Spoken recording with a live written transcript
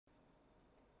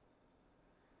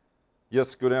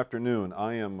Yes, good afternoon.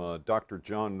 I am Dr.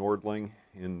 John Nordling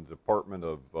in the Department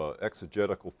of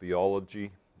Exegetical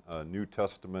Theology, New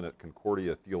Testament at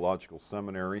Concordia Theological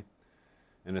Seminary.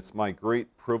 And it's my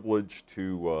great privilege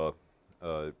to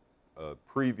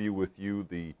preview with you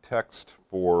the text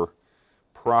for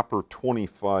Proper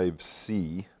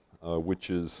 25C, which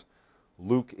is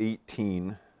Luke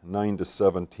 18, 9 to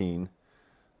 17.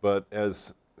 But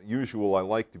as usual, I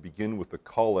like to begin with the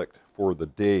collect for the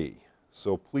day.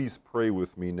 So please pray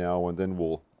with me now, and then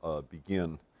we'll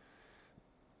begin.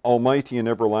 Almighty and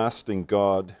everlasting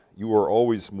God, you are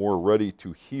always more ready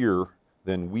to hear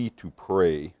than we to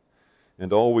pray,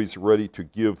 and always ready to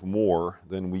give more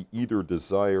than we either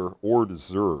desire or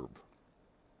deserve.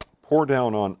 Pour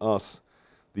down on us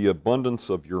the abundance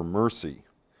of your mercy.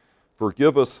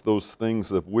 Forgive us those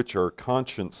things of which our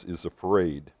conscience is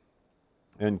afraid,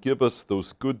 and give us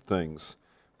those good things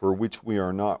for which we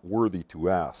are not worthy to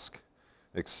ask,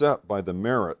 except by the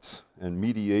merits and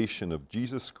mediation of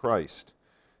Jesus Christ,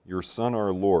 your Son,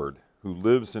 our Lord, who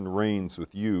lives and reigns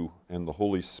with you and the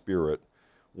Holy Spirit,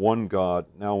 one God,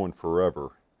 now and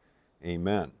forever.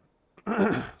 Amen.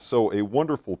 So a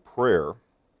wonderful prayer.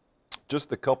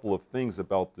 Just a couple of things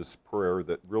about this prayer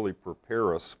that really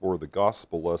prepare us for the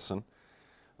gospel lesson.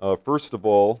 First of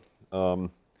all,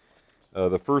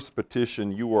 the first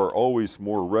petition, you are always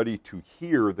more ready to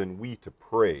hear than we to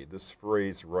pray. This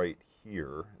phrase right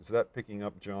here. Is that picking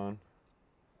up, John?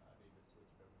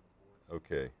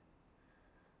 Okay.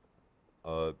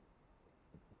 To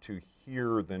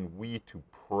hear than we to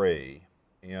pray.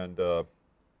 And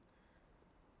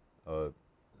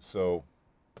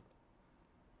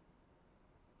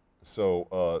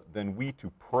then we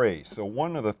to pray. So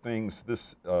one of the things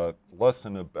this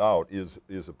lesson about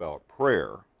is about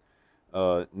prayer.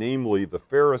 Namely, the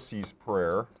Pharisees'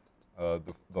 prayer,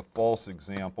 the false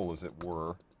example, as it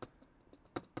were,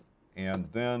 and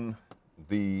then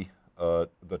the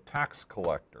tax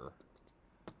collector.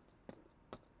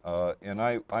 And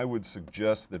I would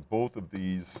suggest that both of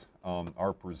these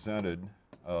are presented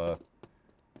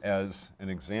as an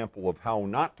example of how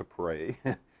not to pray,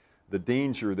 the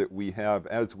danger that we have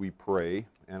as we pray.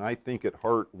 And I think at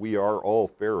heart we are all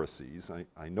Pharisees.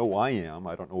 I know I am.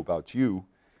 I don't know about you.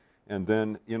 And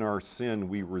then in our sin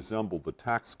we resemble the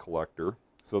tax collector.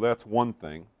 So that's one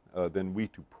thing. Then we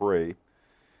to pray.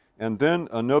 And then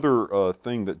another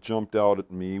thing that jumped out at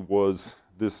me was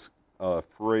this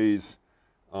phrase,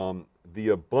 the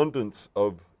abundance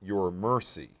of your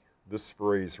mercy. This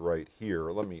phrase right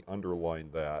here, let me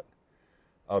underline that,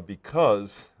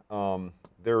 because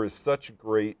there is such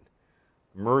great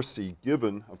mercy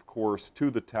given, of course, to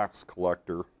the tax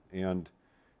collector and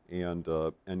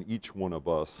each one of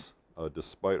us,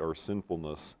 despite our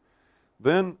sinfulness.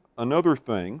 Then another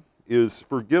thing is,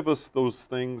 forgive us those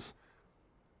things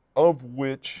of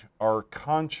which our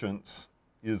conscience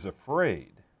is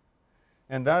afraid.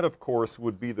 And that, of course,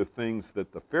 would be the things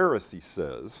that the Pharisee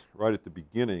says right at the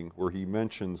beginning, where he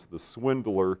mentions the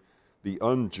swindler, the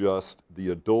unjust,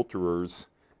 the adulterers,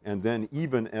 and then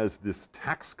even as this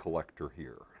tax collector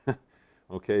here.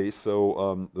 Okay,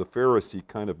 so the Pharisee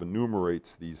kind of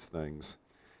enumerates these things.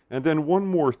 And then one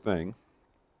more thing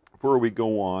before we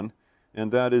go on,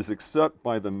 and that is, except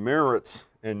by the merits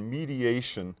and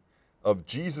mediation of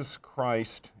Jesus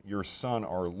Christ, your Son,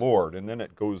 our Lord. And then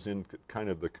it goes into kind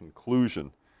of the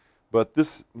conclusion. But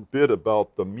this bit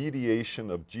about the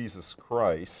mediation of Jesus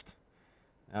Christ,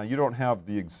 now you don't have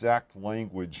the exact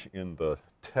language in the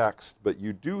text, but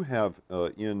you do have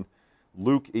in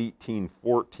Luke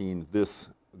 18:14 this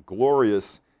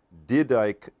glorious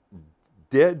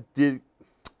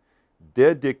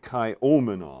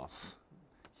dedikaiomenos.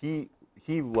 He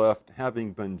left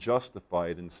having been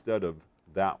justified instead of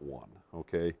that one,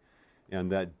 okay?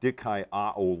 And that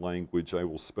dikaiao language, I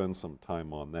will spend some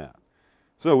time on that.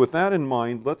 So with that in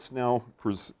mind, let's now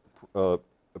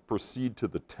proceed to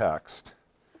the text.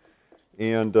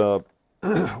 And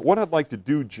what I'd like to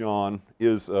do, John,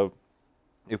 is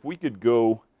if we could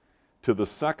go to the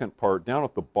second part, down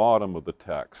at the bottom of the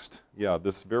text. Yeah,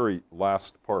 this very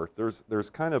last part. There's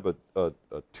kind of a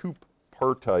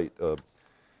two-partite,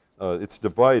 it's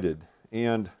divided.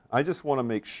 And I just want to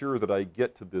make sure that I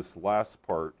get to this last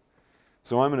part.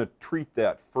 So I'm going to treat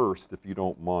that first, if you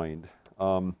don't mind.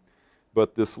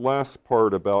 But this last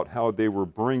part about how they were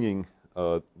bringing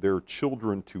their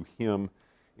children to him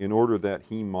in order that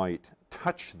he might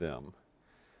touch them,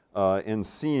 and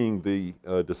seeing the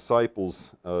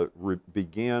disciples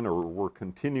began or were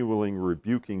continually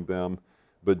rebuking them,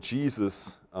 but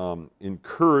Jesus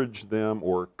encouraged them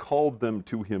or called them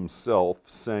to himself,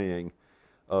 saying,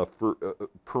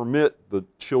 permit the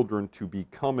children to be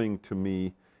coming to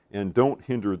me, and don't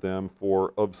hinder them,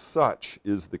 for of such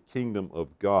is the kingdom of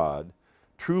God.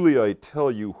 Truly I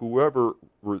tell you, whoever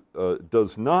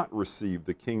does not receive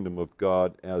the kingdom of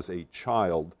God as a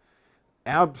child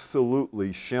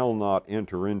absolutely shall not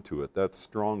enter into it. That's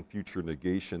strong future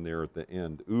negation there at the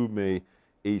end. Ume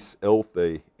eis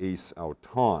elthe eis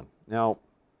auton. Now,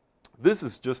 this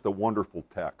is just a wonderful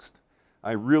text.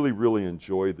 I really, really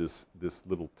enjoy this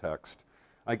little text.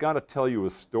 I got to tell you a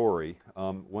story.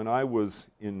 When I was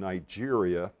in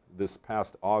Nigeria this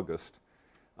past August,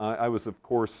 I was, of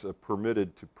course,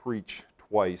 permitted to preach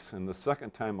twice, and the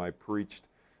second time I preached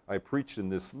in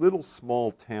this little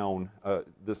small town,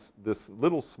 this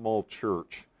little small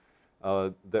church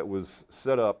that was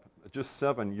set up just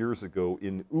 7 years ago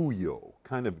in Uyo,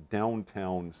 kind of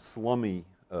downtown, slummy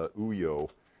Uyo.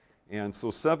 And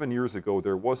so 7 years ago,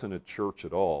 there wasn't a church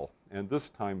at all. And this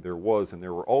time there was, and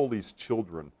there were all these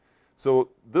children. So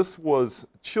this was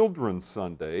Children's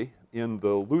Sunday in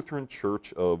the Lutheran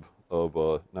Church of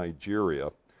Nigeria.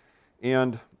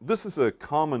 And this is a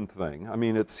common thing. I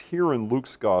mean, it's here in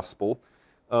Luke's Gospel.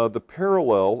 The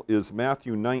parallel is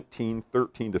Matthew 19,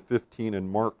 13 to 15, and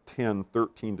Mark 10,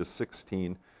 13 to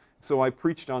 16. So I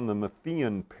preached on the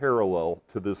Matthean parallel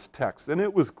to this text, and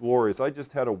it was glorious. I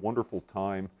just had a wonderful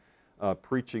time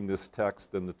preaching this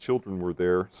text, and the children were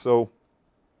there. So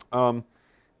I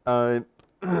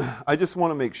just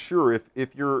want to make sure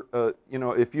if you're,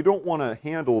 if you don't want to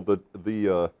handle the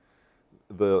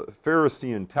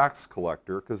Pharisee and tax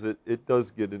collector, because it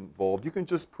does get involved, you can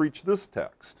just preach this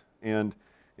text and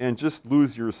just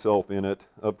lose yourself in it.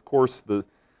 Of course, the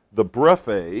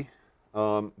brephei,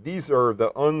 these are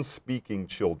the unspeaking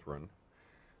children.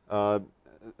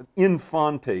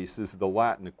 Infantes is the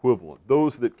Latin equivalent,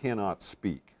 those that cannot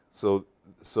speak. So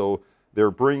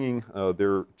they're bringing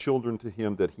their children to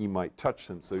him that he might touch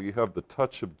them. So you have the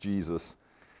touch of Jesus.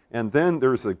 And then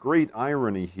there's a great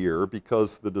irony here,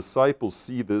 because the disciples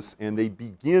see this and they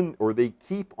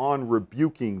keep on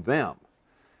rebuking them.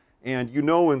 And you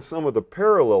know, in some of the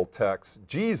parallel texts,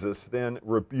 Jesus then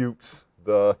rebukes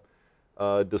the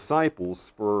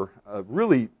disciples for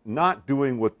really not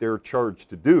doing what they're charged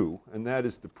to do, and that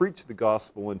is to preach the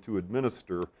gospel and to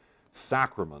administer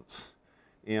sacraments.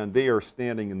 And they are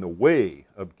standing in the way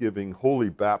of giving holy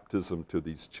baptism to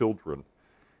these children.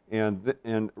 And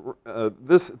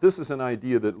this is an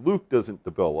idea that Luke doesn't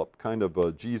develop, kind of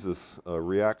a Jesus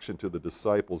reaction to the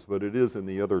disciples, but it is in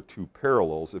the other two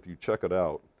parallels if you check it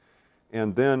out.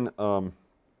 And then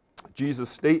Jesus'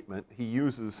 statement, he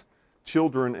uses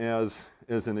children as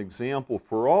an example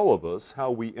for all of us how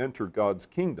we enter God's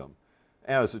kingdom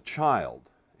as a child,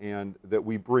 and that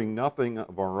we bring nothing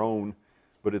of our own,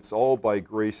 but it's all by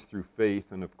grace through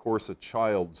faith, and of course a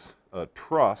child's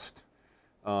trust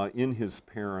in his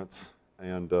parents,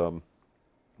 and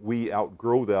we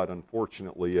outgrow that,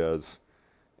 unfortunately, as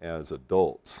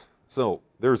adults. So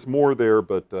there's more there,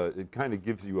 but it kind of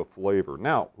gives you a flavor.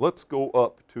 Now, let's go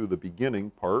up to the beginning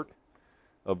part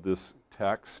of this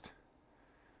text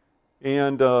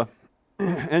and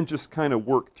just kind of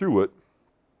work through it.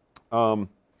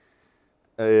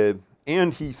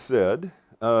 And he said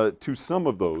to some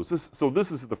of those, so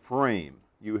this is the frame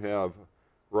you have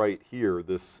right here,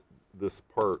 this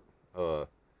part,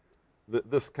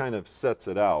 this kind of sets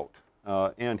it out.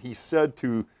 And he said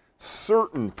to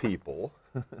certain people,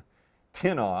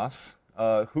 tinos,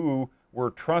 who were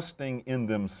trusting in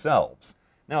themselves.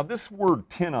 Now this word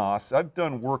tinos, I've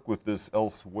done work with this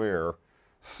elsewhere,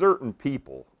 certain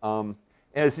people,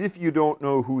 as if you don't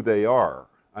know who they are.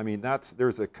 I mean,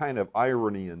 there's a kind of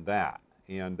irony in that.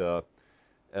 And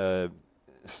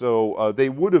so they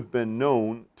would have been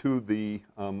known to the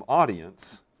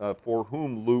audience for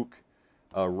whom Luke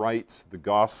writes the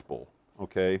gospel,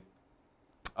 okay?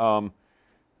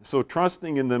 So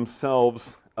trusting in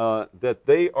themselves that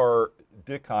they are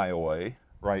dikaioi,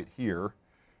 right here,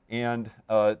 and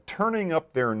turning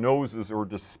up their noses or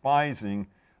despising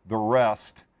the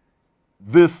rest,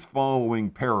 this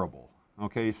following parable.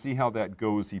 Okay, see how that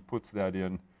goes? He puts that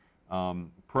in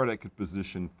predicate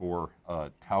position for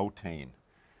tautein.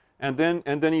 And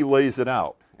then he lays it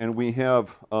out. And we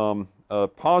have a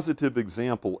positive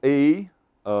example A,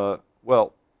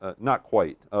 not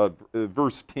quite,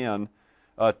 verse 10.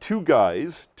 Two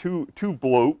guys, two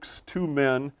blokes, two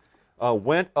men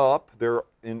went up. There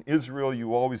in Israel,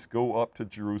 you always go up to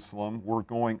Jerusalem. We're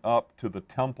going up to the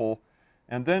temple.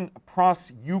 And then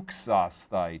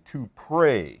prosyuxasthai, to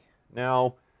pray.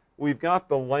 Now, we've got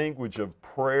the language of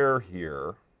prayer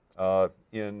here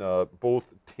in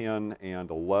both 10 and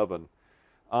 11.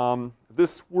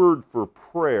 This word for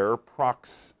prayer,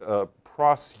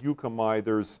 prosyukamai,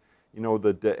 you know,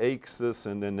 the deixis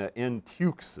and then the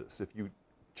enteuxis, if you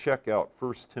check out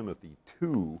 1 Timothy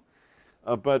 2.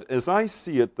 But as I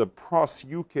see it, the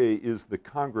proseuche is the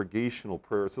congregational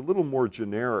prayer. It's a little more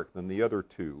generic than the other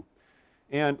two.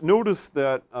 And notice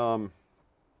that,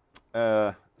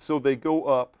 so they go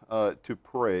up to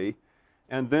pray,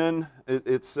 and then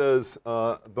it says,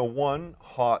 the one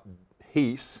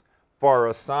his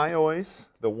pharisaios,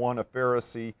 the one a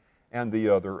Pharisee, and the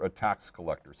other a tax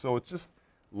collector. So it's just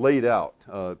laid out,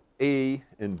 A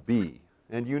and B.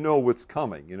 And you know what's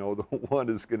coming. You know, the one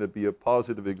is going to be a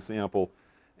positive example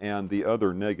and the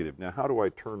other negative. Now, how do I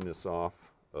turn this off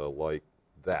like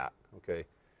that? Okay.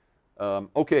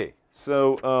 Okay,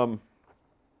 so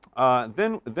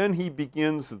then he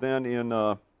begins then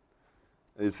in,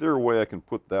 is there a way I can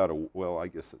put that, well, I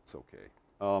guess it's okay.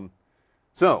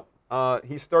 So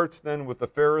he starts then with the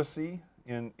Pharisee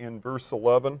in verse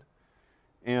 11,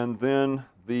 and then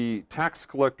the tax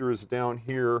collector is down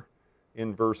here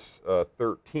in verse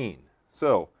 13.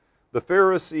 So the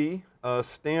Pharisee,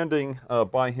 standing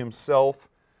by himself,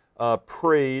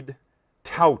 prayed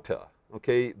tauta,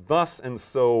 okay, thus and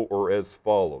so or as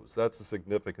follows. That's the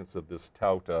significance of this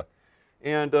tauta.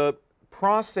 And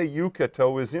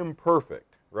proseuketo is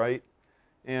imperfect, right?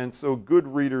 And so good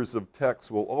readers of text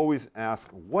will always ask,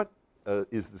 what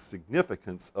is the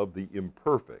significance of the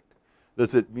imperfect?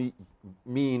 Does it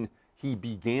mean he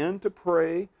began to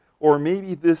pray? Or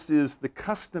maybe this is the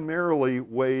customary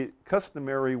way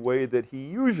that he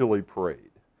usually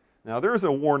prayed. Now there's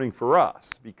a warning for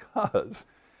us, because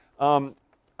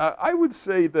I would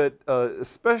say that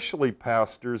especially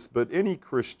pastors, but any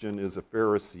Christian is a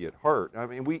Pharisee at heart. I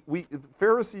mean,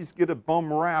 Pharisees get a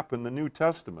bum rap in the New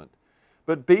Testament,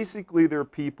 but basically they're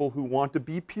people who want to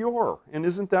be pure, and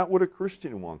isn't that what a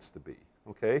Christian wants to be?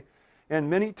 Okay, and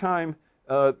many times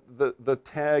the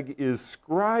tag is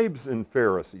scribes and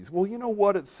Pharisees. Well, you know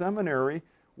what? At seminary,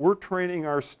 we're training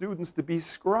our students to be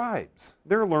scribes.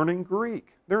 They're learning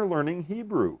Greek. They're learning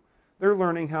Hebrew. They're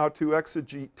learning how to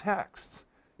exegete texts.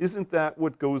 Isn't that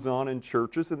what goes on in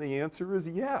churches? And the answer is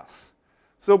yes.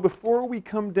 So before we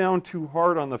come down too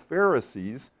hard on the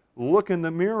Pharisees, look in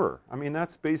the mirror. I mean,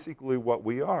 that's basically what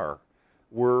we are.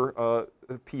 We're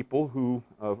people who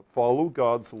follow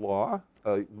God's law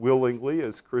willingly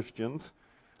as Christians.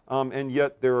 And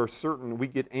yet there are certain, we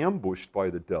get ambushed by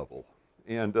the devil.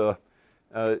 And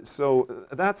so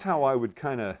that's how I would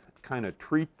kind of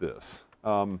treat this.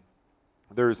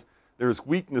 There's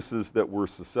weaknesses that we're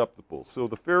susceptible. So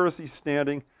the Pharisee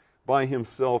standing by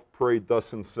himself prayed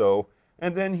thus and so.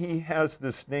 And then he has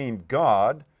this name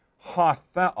God,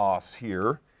 ha-theos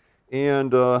here.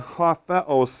 And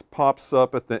ha-theos pops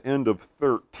up at the end of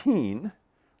 13,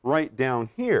 right down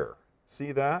here.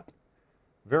 See that?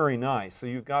 Very nice. So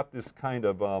you've got this kind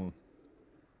of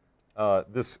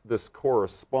this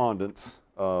correspondence,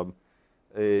 a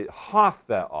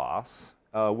ha-theos,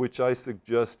 which I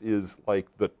suggest is like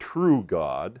the true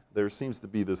God. There seems to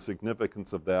be the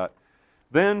significance of that.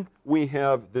 Then we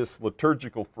have this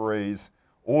liturgical phrase,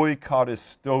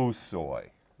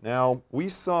 oikadistosoi. Now, we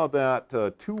saw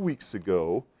that 2 weeks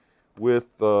ago with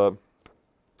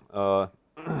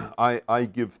I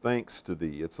give thanks to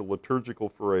thee. It's a liturgical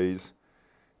phrase.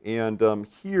 And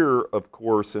here, of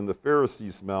course, in the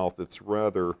Pharisee's mouth, it's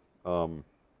rather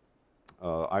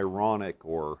ironic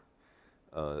or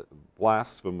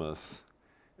blasphemous.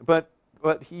 But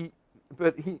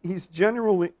he's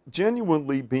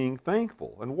genuinely being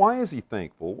thankful. And why is he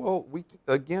thankful? Well, we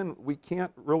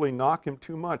can't really knock him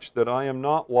too much that I am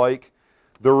not like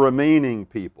the remaining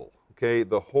people. Okay,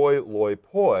 the hoi loi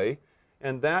poi,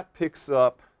 and that picks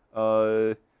up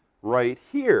right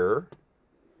here,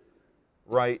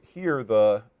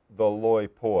 the loi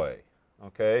poi.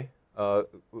 Okay,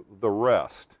 the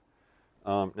rest.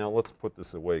 Now let's put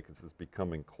this away because it's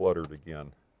becoming cluttered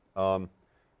again. The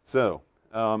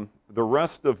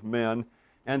rest of men,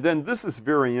 and then this is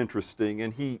very interesting,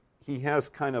 and he has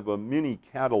kind of a mini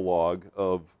catalog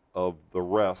of the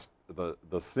rest,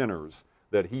 the sinners,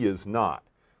 that he is not.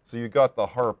 So you got the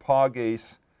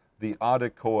harpages, the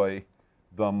adikoi,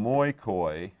 the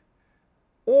moikoi,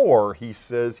 or he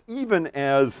says, even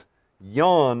as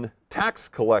yon tax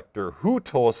collector,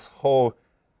 hutos ho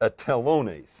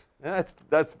atelones.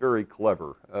 That's very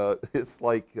clever. It's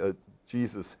like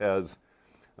Jesus has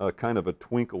kind of a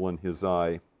twinkle in his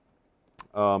eye.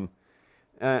 And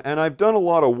I've done a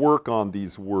lot of work on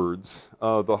these words.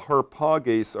 The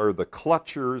harpages are the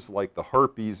clutchers, like the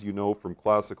harpies, you know, from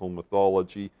classical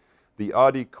mythology. The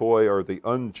adikoi are the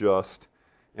unjust.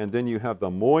 And then you have the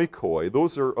moikoi.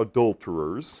 Those are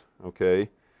adulterers, okay?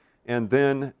 And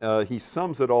then he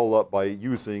sums it all up by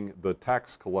using the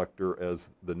tax collector as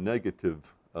the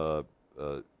negative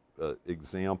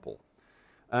example.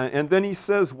 And then he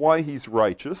says why he's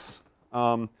righteous.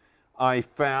 I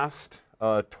fast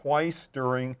twice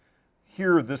during,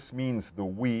 here this means the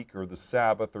week or the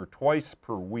Sabbath, or twice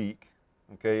per week.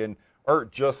 Okay, and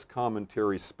Art Just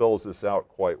commentary spells this out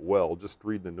quite well. Just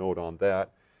read the note on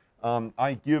that.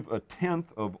 I give a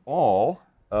tenth of all,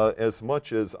 as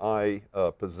much as I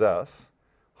possess,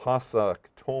 hasak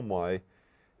tomai,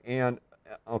 and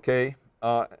okay,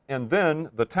 and then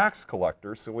the tax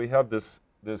collector. So we have this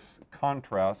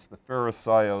contrast, the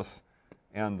Pharisaios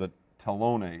and the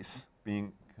talones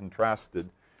being contrasted,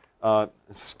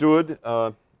 stood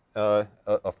a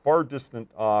far distant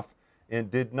off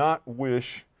and did not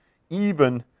wish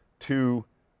even to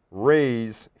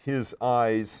raise his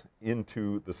eyes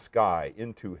into the sky,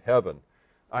 into heaven.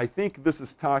 I think this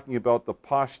is talking about the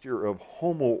posture of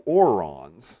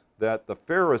homo-orons that the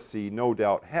Pharisee no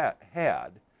doubt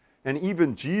had, and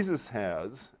even Jesus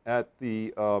has at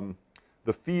the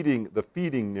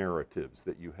feeding narratives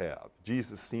that you have.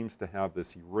 Jesus seems to have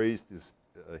this. He raised his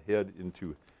head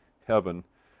into heaven,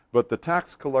 but the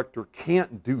tax collector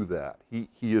can't do that. He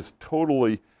is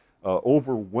totally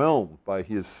overwhelmed by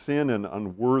his sin and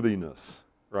unworthiness,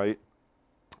 right?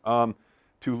 To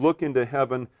look into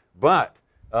heaven, but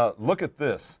look at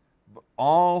this.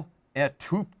 All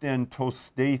etupten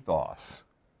tostathos,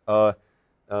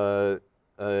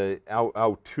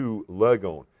 autou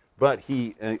legon. But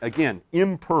he, again,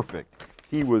 imperfect.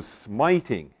 He was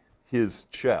smiting his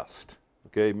chest.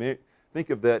 Okay, think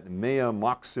of that mea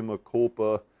maxima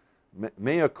culpa,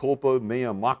 mea culpa,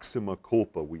 mea maxima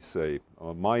culpa, we say.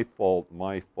 My fault,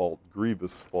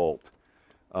 grievous fault.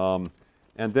 And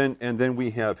then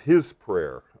we have his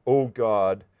prayer. O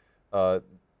God,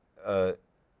 hilas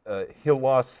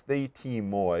theti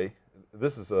moi.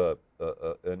 This is an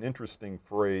interesting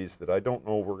phrase that I don't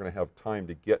know we're going to have time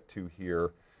to get to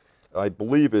here. I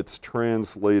believe it's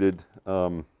translated,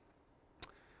 be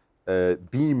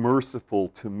merciful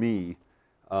to me,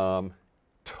 to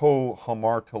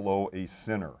hamartalo, a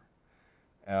sinner.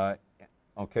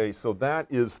 Okay, so that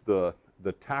is the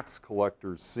tax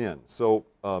collector's sin. So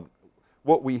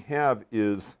what we have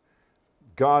is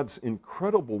God's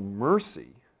incredible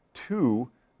mercy to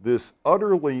this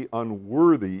utterly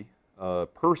unworthy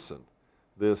person,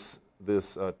 this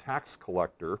tax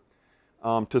collector,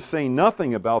 to say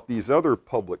nothing about these other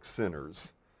public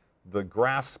sinners, the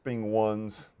grasping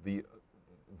ones, the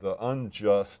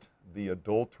unjust, the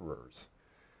adulterers.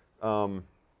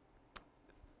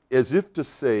 As if to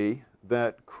say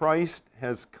that Christ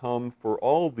has come for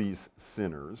all these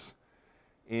sinners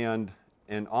and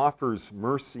offers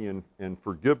mercy and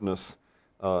forgiveness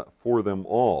for them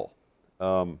all.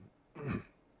 And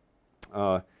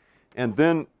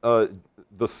then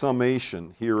the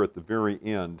summation here at the very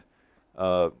end.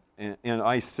 And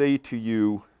I say to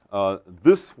you,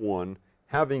 this one,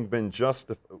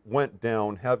 went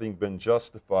down, having been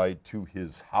justified to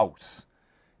his house.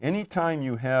 Anytime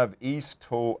you have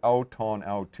isto auton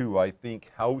autou, I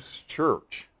think house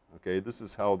church. Okay, this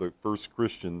is how the first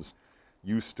Christians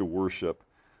used to worship.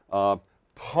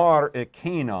 Par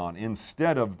ekenon,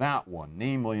 instead of that one,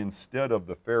 namely instead of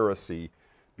the Pharisee,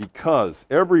 because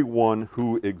everyone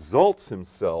who exalts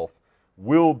himself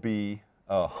will be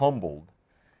humbled,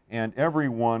 and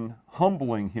everyone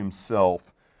humbling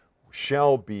himself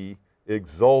shall be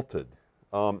exalted.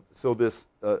 So this,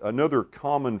 another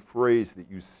common phrase that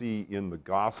you see in the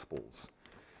Gospels.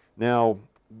 Now,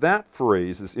 that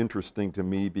phrase is interesting to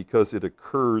me because it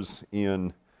occurs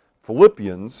in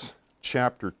Philippians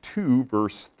chapter 2,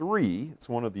 verse 3. It's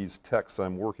one of these texts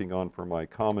I'm working on for my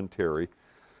commentary.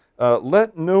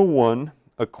 Let no one,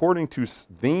 according to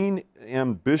vain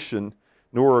ambition,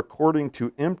 nor according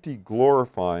to empty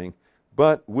glorifying,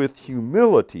 but with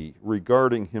humility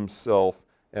regarding himself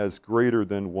as greater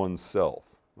than oneself.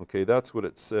 Okay, that's what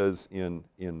it says in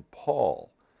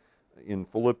Paul, in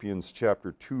Philippians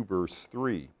chapter 2, verse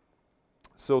 3.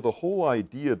 So the whole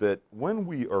idea that when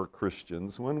we are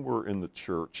Christians, when we're in the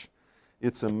church,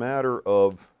 it's a matter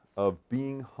of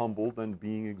being humbled and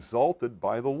being exalted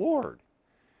by the Lord,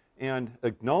 and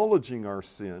acknowledging our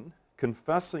sin,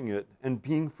 confessing it, and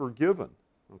being forgiven.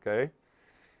 Okay?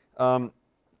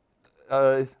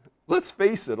 Let's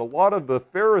face it, a lot of the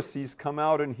Pharisees come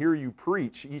out and hear you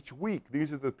preach each week.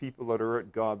 These are the people that are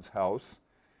at God's house.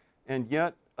 And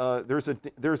yet,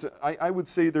 I would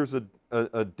say there's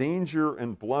a danger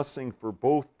and blessing for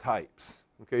both types.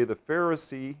 Okay, the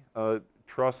Pharisee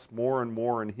trusts more and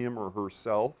more in him or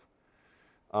herself,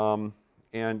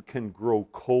 and can grow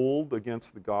cold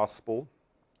against the gospel.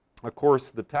 Of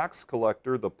course, the tax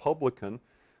collector, the publican,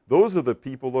 those are the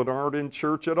people that aren't in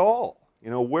church at all. You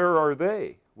know, where are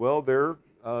they? Well, they're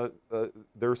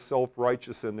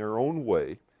self-righteous in their own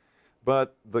way,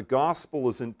 but the gospel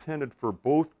is intended for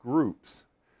both groups.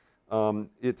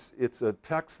 It's a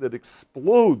text that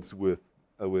explodes with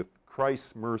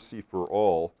Christ's mercy for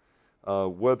all,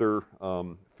 whether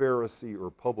Pharisee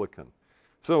or publican.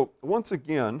 So once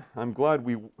again, I'm glad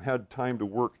we had time to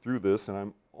work through this, and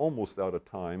I'm almost out of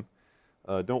time.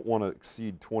 Don't want to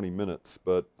exceed 20 minutes,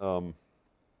 but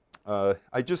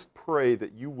I just pray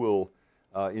that you will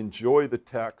enjoy the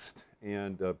text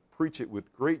and preach it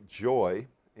with great joy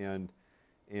and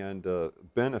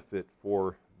benefit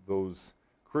for those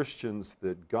Christians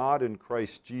that God in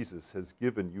Christ Jesus has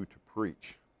given you to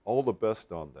preach. All the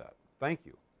best on that. Thank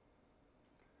you.